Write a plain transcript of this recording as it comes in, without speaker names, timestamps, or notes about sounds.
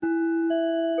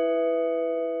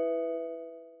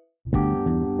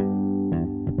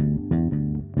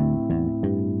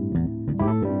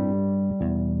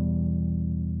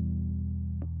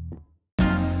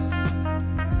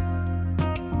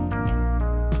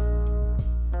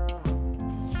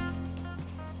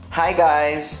Hi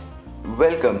guys,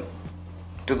 welcome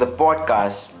to the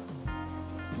podcast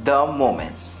The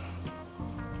Moments.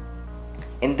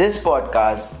 In this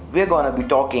podcast, we're gonna be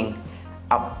talking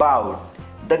about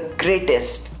the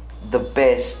greatest, the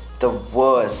best, the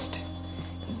worst,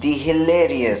 the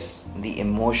hilarious, the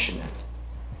emotional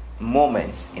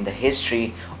moments in the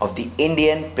history of the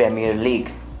Indian Premier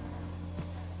League.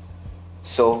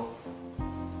 So,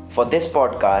 for this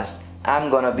podcast,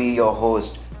 I'm gonna be your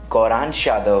host Gauran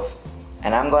Shadav,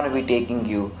 and I'm gonna be taking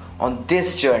you on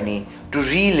this journey to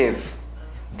relive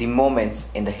the moments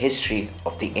in the history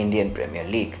of the Indian Premier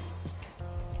League.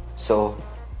 So,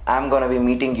 I'm gonna be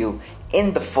meeting you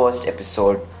in the first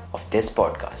episode of this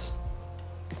podcast.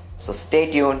 So, stay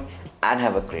tuned and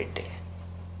have a great day.